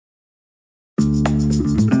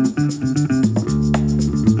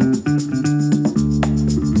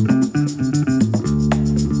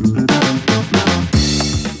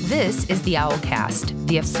the Owlcast,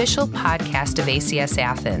 the official podcast of ACS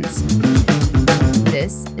Athens.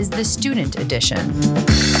 This is the student edition.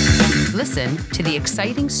 Listen to the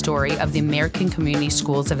exciting story of the American Community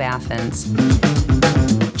Schools of Athens.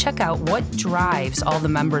 Check out what drives all the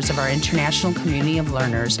members of our international community of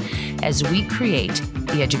learners as we create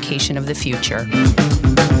the education of the future.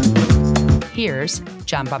 Here's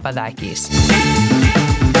John Papadakis.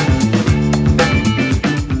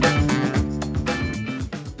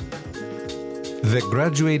 The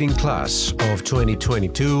graduating class of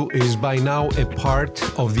 2022 is by now a part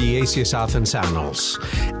of the ACS Athens Annals,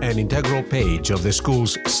 an integral page of the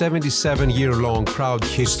school's 77-year-long proud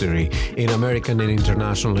history in American and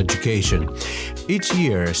international education. Each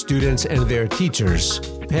year, students and their teachers,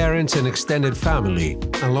 parents and extended family,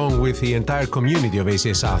 along with the entire community of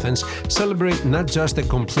ACS Athens, celebrate not just the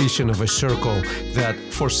completion of a circle that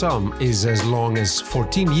for some is as long as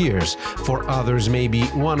 14 years, for others maybe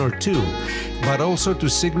 1 or 2, but also to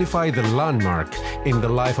signify the landmark in the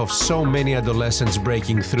life of so many adolescents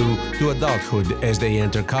breaking through to adulthood as they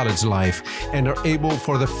enter college life and are able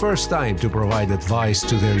for the first time to provide advice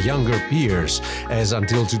to their younger peers, as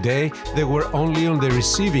until today they were only on the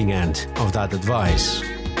receiving end of that advice.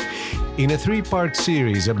 In a 3-part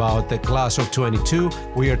series about the class of 22,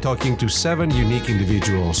 we are talking to 7 unique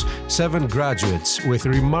individuals, 7 graduates with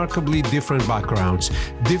remarkably different backgrounds,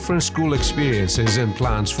 different school experiences and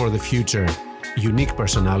plans for the future. Unique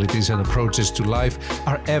personalities and approaches to life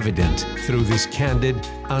are evident through this candid,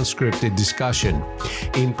 unscripted discussion.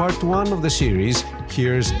 In part 1 of the series,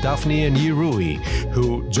 here's Daphne and Yerui,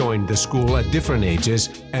 who joined the school at different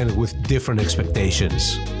ages and with different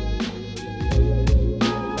expectations.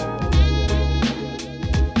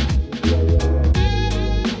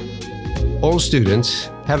 All students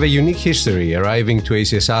have a unique history, arriving to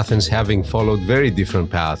ACS Athens having followed very different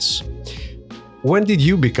paths. When did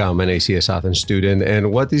you become an ACS Athens student,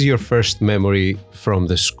 and what is your first memory from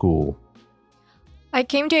the school? I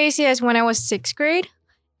came to ACS when I was 6th grade,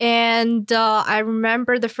 and I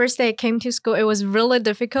remember the first day I came to school, it was really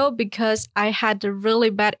difficult because I had really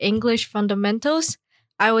bad English fundamentals.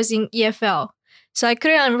 I was in EFL, so I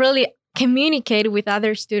couldn't really communicate with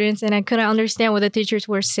other students, and I couldn't understand what the teachers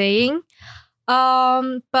were saying.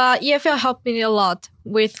 But EFL helped me a lot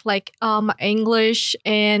with my English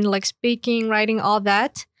and speaking, writing, all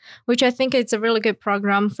that, which I think it's a really good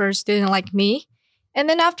program for a student like me. And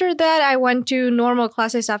then after that, I went to normal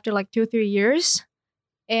classes after 2-3 years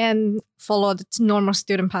and followed its normal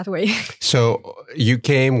student pathway. So you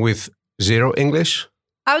came with 0 English?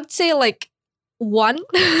 I would say 1.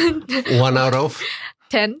 1 out of?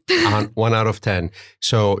 10. 1 out of 10.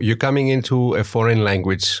 So you're coming into a foreign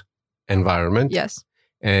language environment. Yes.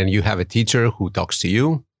 And you have a teacher who talks to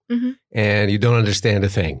you, mm-hmm. and you don't understand a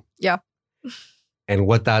thing. Yeah. And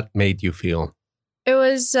what that made you feel? It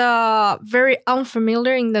was very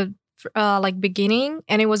unfamiliar in the beginning,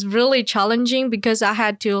 and it was really challenging because I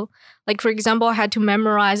had to, for example, I had to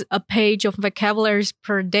memorize a page of vocabularies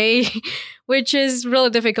per day, which is really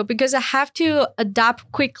difficult because I have to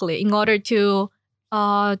adapt quickly in order to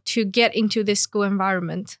get into this school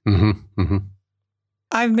environment. Mm-hmm. Mm-hmm.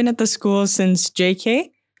 I've been at the school since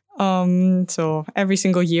JK, so every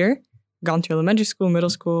single year, gone to elementary school, middle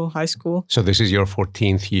school, high school. So this is your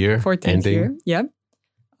 14th year? 14th ending. year, yeah.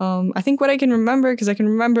 I think what I can remember, because I can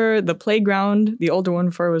remember the playground, the older one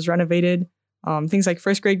before it was renovated, things like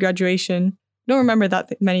 1st grade graduation. Don't remember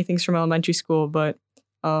that many things from elementary school, but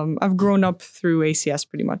I've grown up through ACS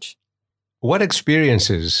pretty much. What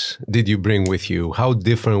experiences did you bring with you? How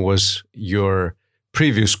different was your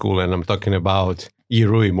previous school? And I'm talking about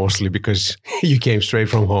Yerui mostly because you came straight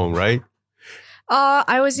from home, right?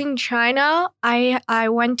 I was in China. I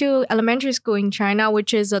went to elementary school in China,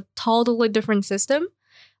 which is a totally different system.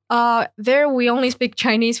 There we only speak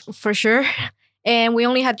Chinese for sure. And we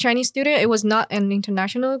only had Chinese students. It was not an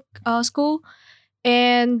international school.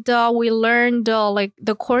 And we learned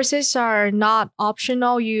the courses are not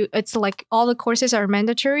optional. It's all the courses are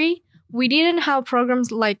mandatory. We didn't have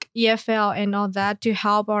programs like EFL and all that to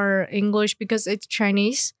help our English because it's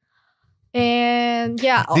Chinese. And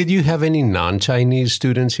yeah. Did you have any non-Chinese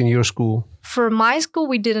students in your school? For my school,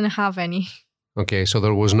 we didn't have any. Okay, so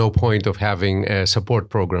there was no point of having a support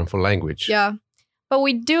program for language. Yeah, but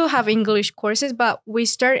we do have English courses, but we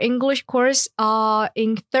start English course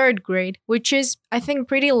in 3rd grade, which is, I think,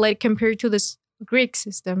 pretty late compared to this Greek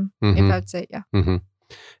system, mm-hmm. if I'd say, yeah. Mm-hmm.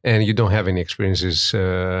 And you don't have any experiences,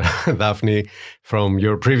 Daphne, from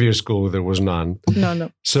your previous school. There was none.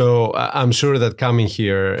 No. So I'm sure that coming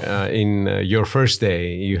here in your first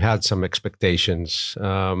day, you had some expectations.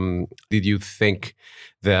 Did you think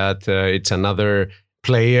that it's another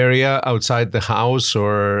play area outside the house,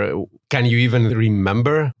 or can you even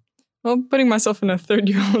remember? Well, putting myself in a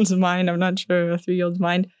 3-year-old's mind, I'm not sure a 3-year-old's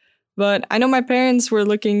mind. But I know my parents were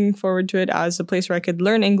looking forward to it as a place where I could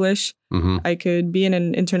learn English. Mm-hmm. I could be in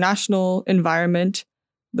an international environment.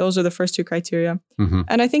 Those are the first 2 criteria. Mm-hmm.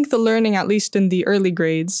 And I think the learning, at least in the early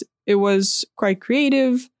grades, it was quite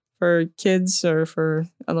creative for kids or for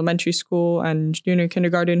elementary school and junior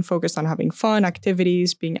kindergarten, focused on having fun,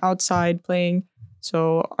 activities, being outside, playing.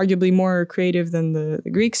 So arguably more creative than the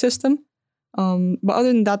Greek system. But other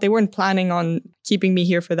than that, they weren't planning on keeping me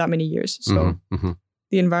here for that many years. So Mm-hmm. Mm-hmm.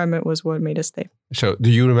 the environment was what made us stay. So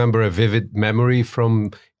do you remember a vivid memory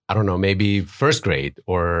from, I don't know, maybe first grade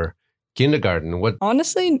or kindergarten? What?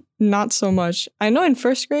 Honestly, not so much. I know in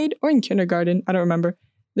first grade or in kindergarten, I don't remember.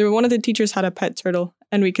 One of the teachers had a pet turtle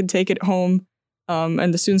and we could take it home.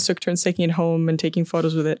 And the students took turns taking it home and taking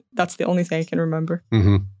photos with it. That's the only thing I can remember.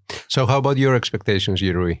 Mm-hmm. So how about your expectations,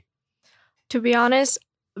 Yurui? To be honest,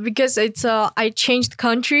 because it's I changed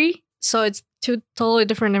country, so it's two totally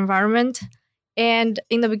different environment. And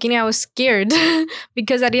in the beginning, I was scared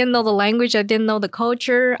because I didn't know the language, I didn't know the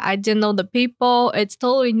culture, I didn't know the people. It's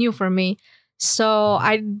totally new for me. So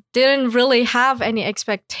I didn't really have any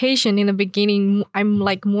expectation in the beginning. I'm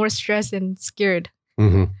like more stressed and scared.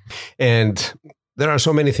 Mm-hmm. And there are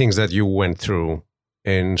so many things that you went through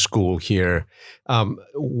in school here.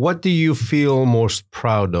 What do you feel most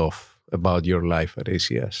proud of about your life at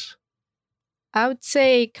ACS? I would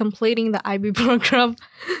say completing the IB program.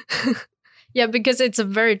 Yeah, because it's a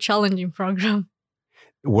very challenging program.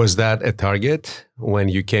 Was that a target when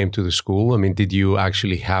you came to the school? I mean, did you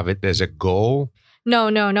actually have it as a goal? No,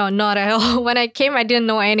 not at all. When I came, I didn't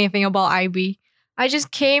know anything about IB. I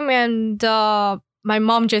just came and my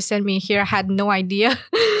mom just sent me here. I had no idea.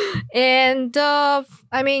 And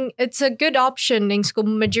I mean, it's a good option in school.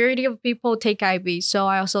 Majority of people take IB. So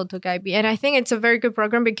I also took IB. And I think it's a very good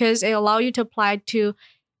program because it allows you to apply to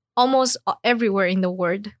almost everywhere in the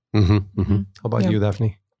world. Mm-hmm, mm-hmm. How about you,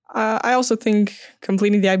 Daphne? I also think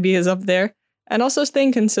completing the IB is up there. And also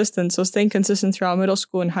staying consistent. So staying consistent throughout middle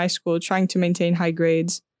school and high school, trying to maintain high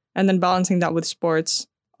grades, and then balancing that with sports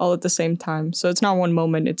all at the same time. So it's not one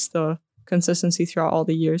moment, it's the consistency throughout all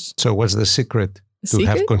the years. So what's the secret to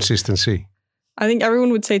have consistency? I think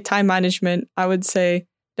everyone would say time management. I would say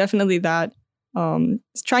definitely that.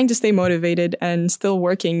 Trying to stay motivated and still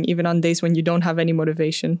working even on days when you don't have any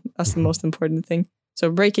motivation. That's the most important thing. So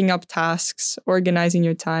breaking up tasks, organizing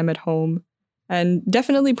your time at home, and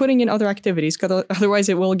definitely putting in other activities, because otherwise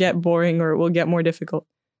it will get boring or it will get more difficult.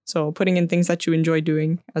 So putting in things that you enjoy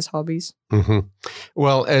doing as hobbies. Mm-hmm.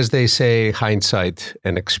 Well, as they say, hindsight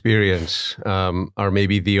and experience are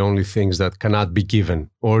maybe the only things that cannot be given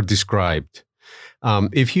or described.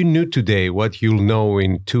 If you knew today what you'll know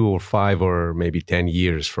in 2 or 5 or maybe 10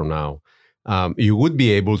 years from now, you would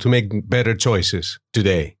be able to make better choices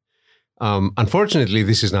today. Unfortunately,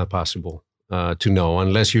 this is not possible to know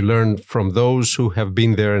unless you learn from those who have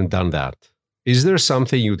been there and done that. Is there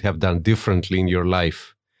something you'd have done differently in your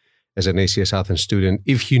life as an ACS Athens student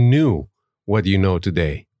if you knew what you know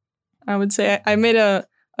today? I would say I made a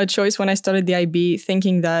choice when I started the IB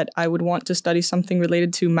thinking that I would want to study something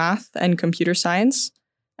related to math and computer science.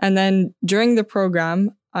 And then during the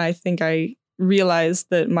program, I think I realized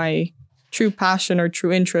that my true passion or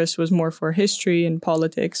true interest was more for history and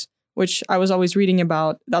politics, which I was always reading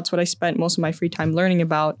about. That's what I spent most of my free time learning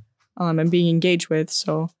about and being engaged with.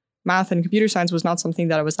 So math and computer science was not something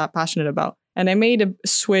that I was that passionate about. And I made a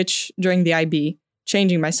switch during the IB,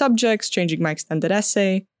 changing my subjects, changing my extended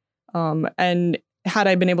essay. And had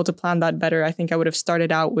I been able to plan that better, I think I would have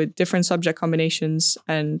started out with different subject combinations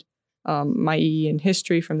and my EE in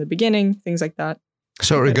history from the beginning, things like that.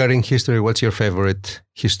 So regarding history, what's your favorite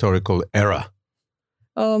historical era?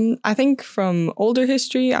 I think from older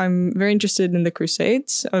history, I'm very interested in the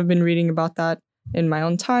Crusades. I've been reading about that in my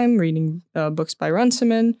own time, reading books by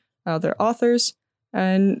Runciman, other authors.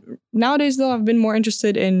 And nowadays, though, I've been more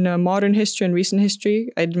interested in modern history and recent history.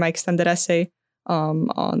 I did my extended essay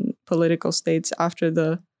on political states after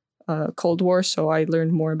the Cold War, so I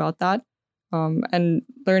learned more about that. And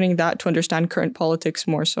learning that to understand current politics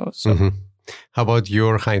more so. Mm-hmm. How about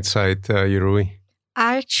your hindsight, Yurui?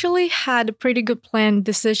 I actually had a pretty good planned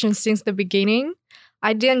decision since the beginning.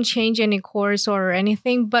 I didn't change any course or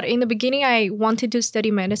anything, but in the beginning, I wanted to study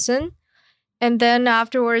medicine. And then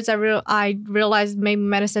afterwards, I realized maybe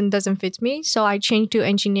medicine doesn't fit me. So I changed to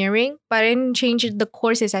engineering, but I didn't change the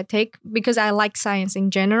courses I take because I like science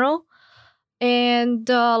in general. And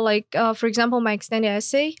for example, my extended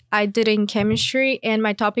essay, I did in chemistry and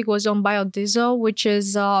my topic was on biodiesel, which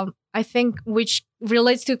is, I think, which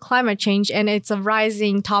relates to climate change, and it's a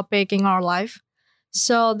rising topic in our life.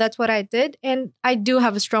 So that's what I did. And I do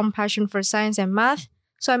have a strong passion for science and math.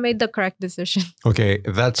 So I made the correct decision. Okay,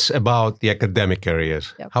 that's about the academic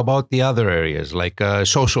areas. Yep. How about the other areas like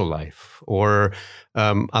social life or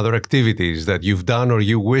other activities that you've done or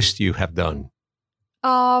you wished you have done?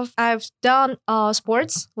 I've done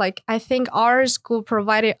sports. Like, I think our school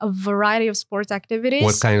provided a variety of sports activities.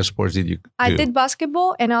 What kind of sports did you do? I did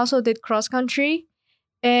basketball and I also did cross country.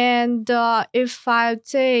 And if I'd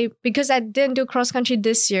say, because I didn't do cross country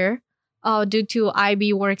this year due to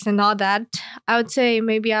IB works and all that, I would say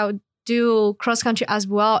maybe I would do cross country as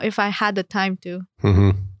well if I had the time to.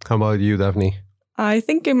 Mm-hmm. How about you, Daphne? I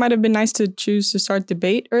think it might have been nice to choose to start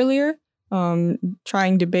debate earlier.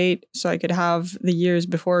 Trying debate so I could have the years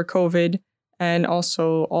before COVID and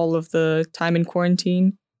also all of the time in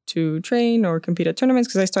quarantine to train or compete at tournaments,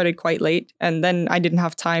 because I started quite late and then I didn't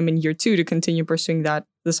have time in year 2 to continue pursuing that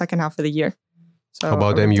the second half of the year. So how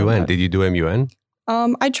about MUN? Did you do MUN?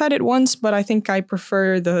 I tried it once, but I think I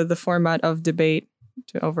prefer the format of debate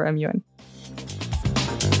over MUN.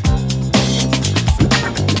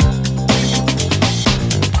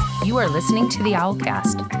 You are listening to the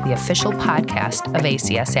Owlcast, the official podcast of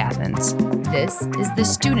ACS Athens. This is the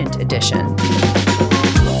student edition.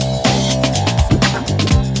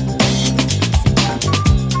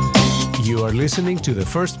 You are listening to the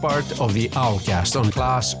first part of the Owlcast on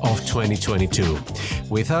Class of 2022.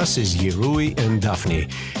 With us is Yerui and Daphne,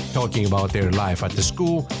 talking about their life at the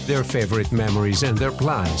school, their favorite memories, and their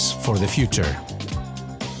plans for the future.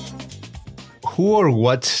 Who or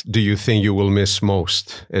what do you think you will miss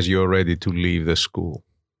most as you're ready to leave the school?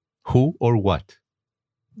 Who or what?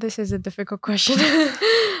 This is a difficult question.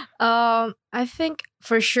 I think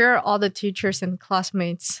for sure all the teachers and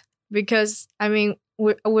classmates, because I mean,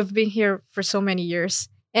 we've been here for so many years.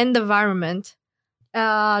 And the environment.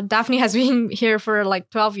 Daphne has been here for like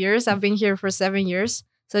 12 years. I've been here for 7 years.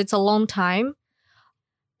 So it's a long time.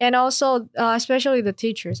 And also, especially the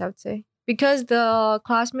teachers, I would say. Because the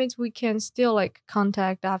classmates, we can still like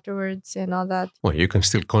contact afterwards and all that. Well, you can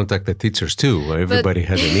still contact the teachers too. Everybody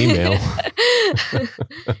has an email.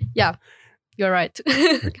 Yeah, you're right.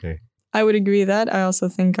 Okay. I would agree with that. I also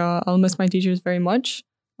think I'll miss my teachers very much.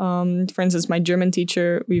 For instance, my German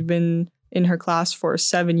teacher, we've been in her class for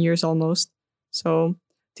 7 years almost. So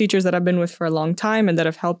teachers that I've been with for a long time and that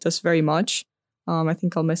have helped us very much. I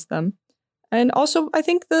think I'll miss them. And also, I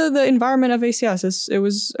think the environment of ACS, it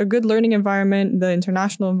was a good learning environment, the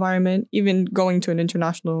international environment, even going to an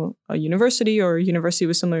international university or a university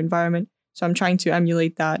with similar environment. So I'm trying to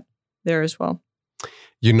emulate that there as well.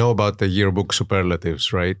 You know about the yearbook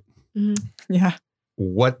superlatives, right? Mm-hmm. Yeah.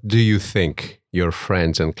 What do you think your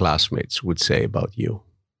friends and classmates would say about you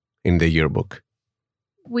in the yearbook?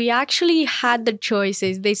 We actually had the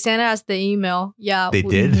choices. They sent us the email. Yeah. They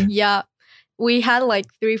did? Yeah. We had like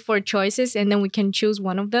 3-4 choices and then we can choose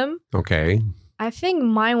one of them. Okay. I think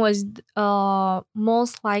mine was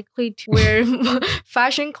most likely to wear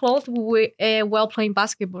fashion clothes while playing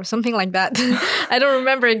basketball, something like that. I don't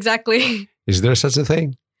remember exactly. Is there such a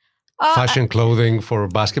thing? Fashion clothing for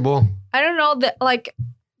basketball? I don't know. Like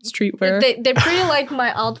streetwear. They pretty like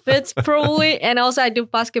my outfits probably, and also I do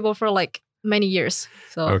basketball for like many years.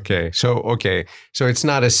 So okay, so it's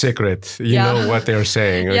not a secret. You know what they're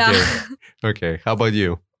saying. Okay. Yeah. Okay. How about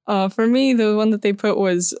you? For me, the one that they put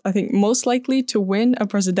was, I think, most likely to win a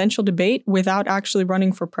presidential debate without actually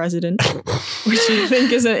running for president, which I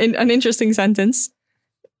think is an interesting sentence.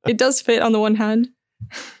 It does fit on the one hand.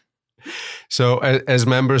 So as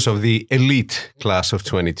members of the elite class of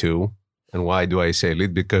 22, and why do I say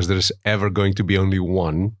elite? Because there's ever going to be only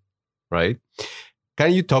one, right?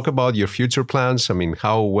 Can you talk about your future plans? I mean,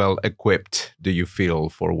 how well equipped do you feel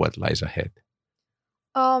for what lies ahead?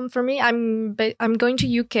 For me, I'm going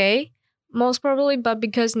to UK most probably, but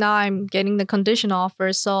because now I'm getting the conditional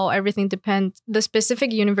offer, so everything depends. The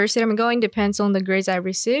specific university I'm going depends on the grades I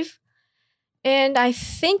receive. And I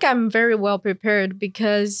think I'm very well prepared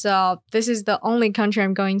because this is the only country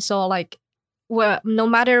I'm going. So like, well, no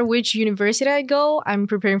matter which university I go, I'm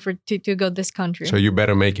preparing to go this country. So you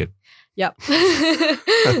better make it. Yeah.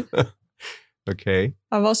 Okay.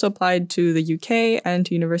 I've also applied to the UK and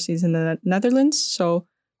to universities in the Netherlands. So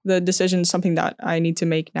the decision is something that I need to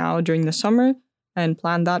make now during the summer and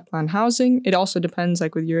plan housing. It also depends,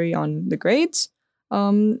 like with Yuri, on the grades.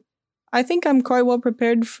 I think I'm quite well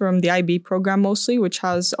prepared from the IB program mostly, which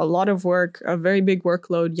has a lot of work, a very big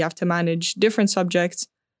workload. You have to manage different subjects.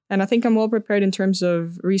 And I think I'm well prepared in terms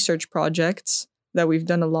of research projects that we've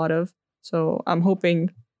done a lot of. So I'm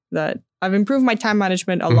hoping that I've improved my time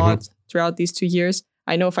management a lot throughout these 2 years.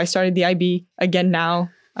 I know if I started the IB again now,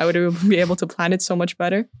 I would be able to plan it so much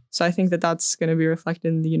better. So I think that that's going to be reflected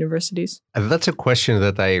in the universities. That's a question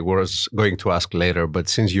that I was going to ask later, but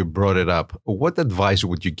since you brought it up, what advice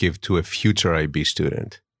would you give to a future IB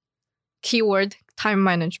student? Keyword, time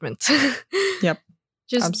management. Yep.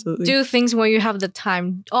 Just absolutely. do things when you have the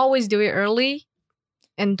time. Always do it early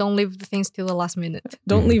and don't leave the things till the last minute.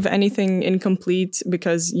 Don't leave anything incomplete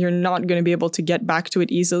because you're not going to be able to get back to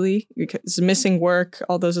it easily. Because missing work,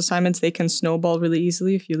 all those assignments, they can snowball really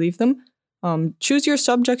easily if you leave them. Choose your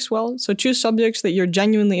subjects well. So choose subjects that you're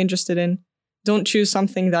genuinely interested in. Don't choose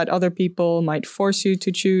something that other people might force you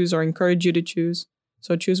to choose or encourage you to choose.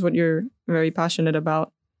 So choose what you're very passionate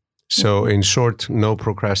about. So in short, no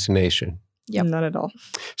procrastination. Yep. Not at all.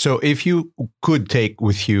 So if you could take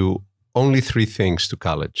with you only 3 things to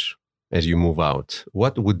college as you move out,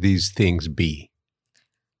 what would these things be?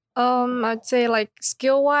 I'd say like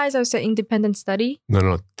skill-wise, I would say independent study.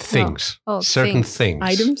 No, things. Oh, certain things.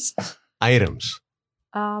 things. Items.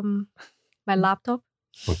 My laptop,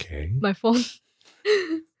 Okay. my phone.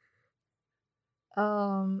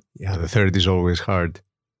 Yeah, the third is always hard.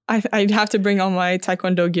 I'd have to bring all my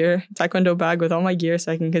taekwondo bag with all my gear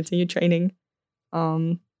so I can continue training.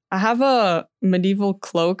 I have a medieval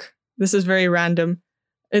cloak. This is very random.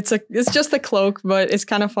 It's just a cloak, but it's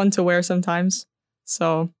kind of fun to wear sometimes.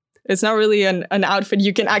 So it's not really an outfit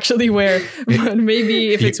you can actually wear, but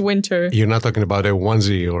maybe if it's winter. You're not talking about a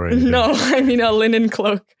onesie or anything. No, I mean a linen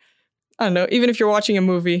cloak. I don't know. Even if you're watching a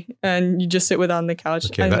movie and you just sit with it on the couch,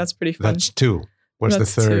 Okay, I think that's pretty fun. That's 2. What's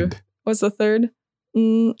That's the third? 2. What's the third?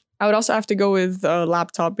 I would also have to go with a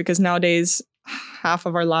laptop because nowadays half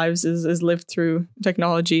of our lives is lived through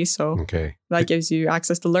technology. So Okay. that gives you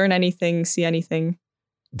access to learn anything, see anything.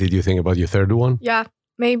 Did you think about your third one? Yeah,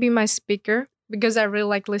 maybe my speaker because I really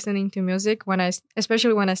like listening to music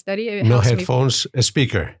especially when I study. It No helps me. headphones, a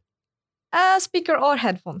speaker. Speaker or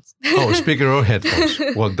headphones. Oh, speaker or headphones.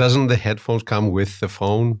 Well, doesn't the headphones come with the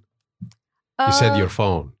phone? You said your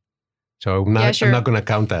phone. So I'm not, sure. I'm not going to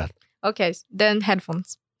count that. Okay, then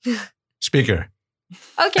headphones. Speaker.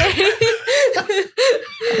 Okay.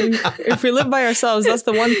 If we live by ourselves, that's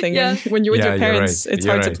the one thing. Yeah. When you're with Yeah, your you're parents, right. it's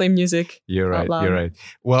You're hard right. to play music. You're out right. loud. You're right.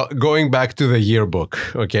 Well, going back to the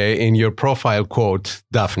yearbook, okay, in your profile quote,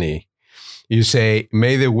 Daphne, you say,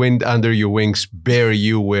 "May the wind under your wings bear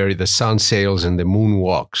you where the sun sails and the moon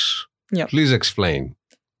walks." Yep. Please explain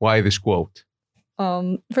why this quote.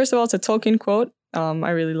 First of all, it's a Tolkien quote. I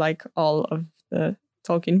really like all of the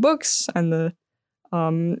Tolkien books and the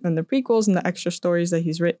prequels and the extra stories that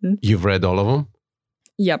he's written. You've read all of them?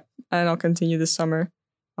 Yep, and I'll continue this summer.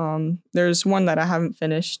 There's one that I haven't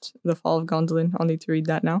finished, The Fall of Gondolin. I'll need to read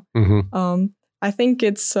that now. Mm-hmm. I think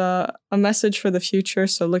it's a message for the future.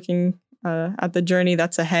 So looking at the journey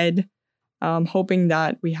that's ahead, hoping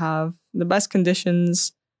that we have the best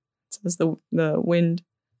conditions, says the wind,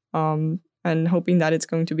 and hoping that it's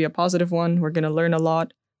going to be a positive one. We're going to learn a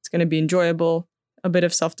lot. It's going to be enjoyable. A bit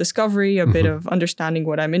of self-discovery, a bit of understanding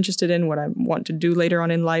what I'm interested in, what I want to do later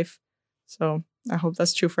on in life. So I hope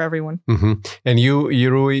that's true for everyone. Mm-hmm. And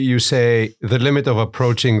Rui, you say the limit of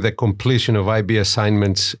approaching the completion of IB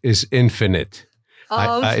assignments is infinite.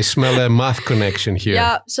 I smell a math connection here.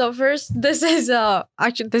 Yeah. So first, this is a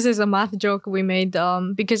math joke we made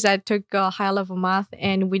because I took high level math,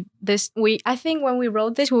 and I think when we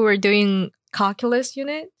wrote this, we were doing calculus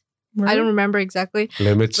unit. I don't remember exactly.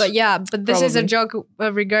 Limits. But yeah, this is a Probably. joke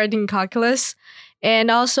regarding calculus. And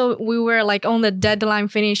also we were like on the deadline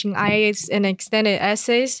finishing IAs and extended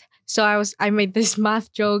essays. So I made this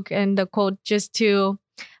math joke and the quote just to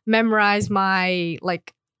memorize my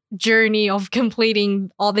like journey of completing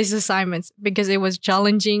all these assignments because it was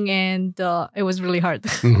challenging and it was really hard.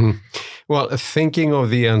 Mm-hmm. Well, thinking of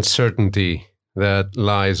the uncertainty that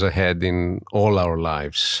lies ahead in all our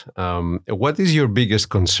lives, what is your biggest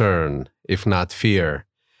concern, if not fear?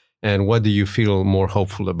 And what do you feel more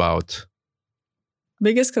hopeful about?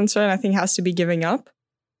 Biggest concern, I think, has to be giving up.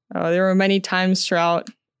 There were many times throughout,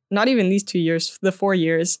 not even these 2 years, the 4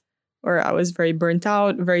 years, where I was very burnt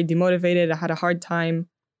out, very demotivated. I had a hard time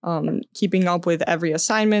keeping up with every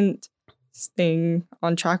assignment, staying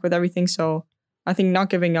on track with everything. So I think not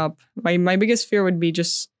giving up. My biggest fear would be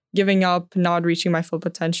just giving up, not reaching my full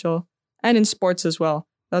potential. And in sports as well.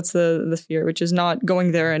 That's the fear, which is not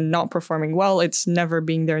going there and not performing well. It's never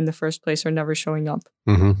being there in the first place or never showing up.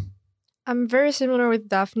 Mm-hmm. I'm very similar with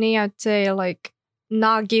Daphne. I'd say like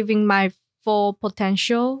not giving my full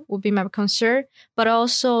potential would be my concern, but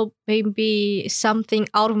also maybe something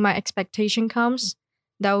out of my expectation comes.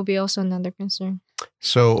 That would be also another concern.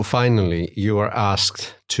 So finally, you are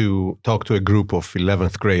asked to talk to a group of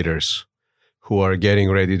 11th graders who are getting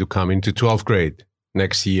ready to come into 12th grade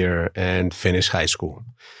next year and finish high school.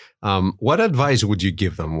 What advice would you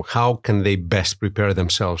give them? How can they best prepare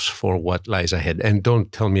themselves for what lies ahead? And don't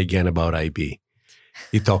tell me again about IB.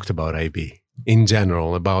 You talked about IB in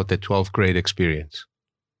general, about the 12th grade experience.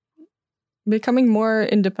 Becoming more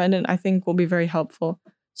independent, I think, will be very helpful.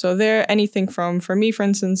 So anything from, for me, for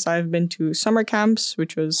instance, I've been to summer camps,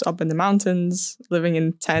 which was up in the mountains, living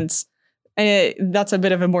in tents. And that's a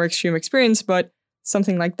bit of a more extreme experience, but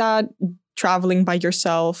something like that, traveling by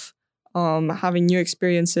yourself, having new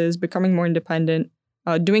experiences, becoming more independent,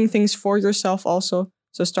 doing things for yourself also.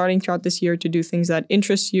 So starting throughout this year to do things that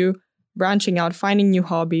interest you, branching out, finding new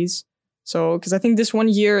hobbies. So, because I think this one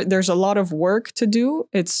year, there's a lot of work to do.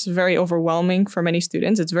 It's very overwhelming for many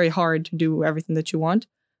students. It's very hard to do everything that you want,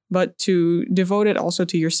 but to devote it also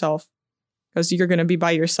to yourself, because you're going to be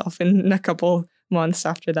by yourself in a couple months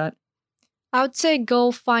after that. I would say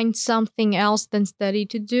go find something else than study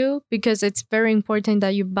to do, because it's very important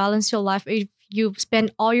that you balance your life. If you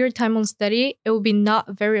spend all your time on study, it will be not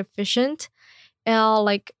very efficient.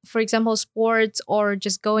 Like, for example, sports or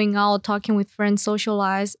just going out, talking with friends,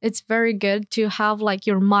 socialize. It's very good to have like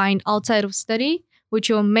your mind outside of study, which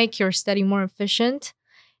will make your study more efficient.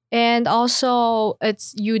 And also,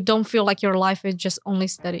 you don't feel like your life is just only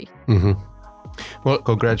study. Mm-hmm. Well,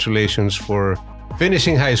 congratulations for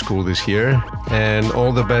finishing high school this year, and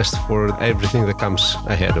all the best for everything that comes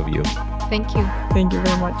ahead of you. Thank you. Thank you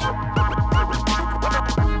very much.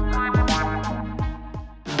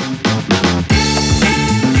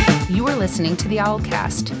 You are listening to the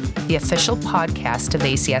Owlcast, the official podcast of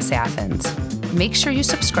ACS Athens. Make sure you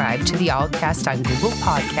subscribe to the Owlcast on Google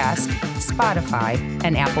Podcasts, Spotify,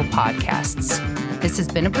 and Apple Podcasts. This has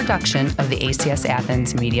been a production of the ACS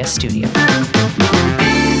Athens Media Studio.